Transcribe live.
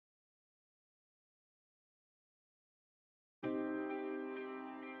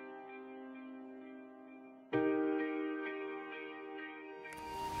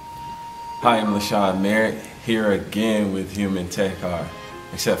Hi, I'm LaShawn Merritt, here again with Humantecar,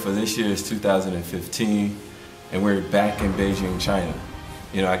 except for this year is 2015, and we're back in Beijing, China.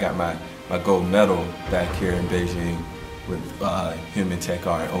 You know, I got my gold medal back here in Beijing with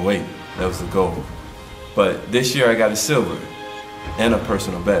Humantecar in '08. That was the gold. But this year I got a silver and a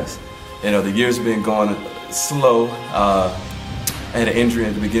personal best. You know, the year's been going slow. I had an injury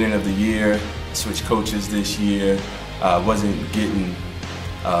at the beginning of the year, switched coaches this year, wasn't getting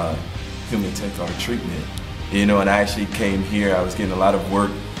Humantecar treatment, you know, and I actually came here. I was getting a lot of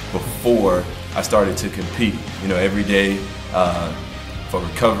work before I started to compete, you know, every day for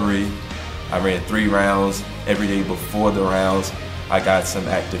recovery. I ran 3 rounds every day before the rounds. I got some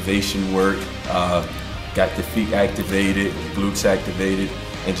activation work, got the feet activated, glutes activated,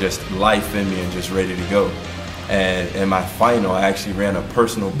 and just life in me and just ready to go. And in my final, I actually ran a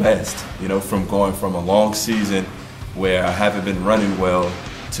personal best, you know, from going from a long season where I haven't been running well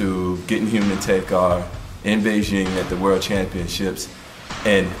to getting Humantecar in Beijing at the World Championships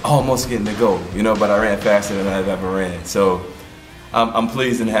and almost getting the gold, you know, but I ran faster than I've ever ran. So I'm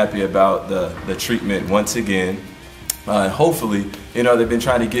pleased and happy about the treatment once again. Hopefully, you know, they've been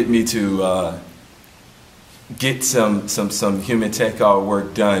trying to get me to get some Humantecar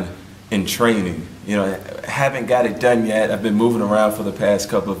work done in training. You know, I haven't got it done yet. I've been moving around for the past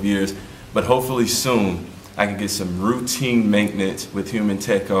couple of years, but hopefully soon I can get some routine maintenance with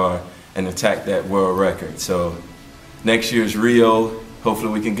Humantecar and attack that world record. So next year's Rio,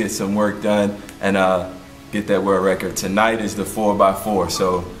 hopefully we can get some work done and get that world record. Tonight is the 4x4,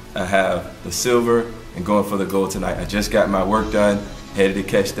 so I have the silver and going for the gold tonight. I just got my work done, headed to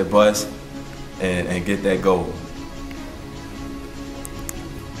catch the bus and get that gold.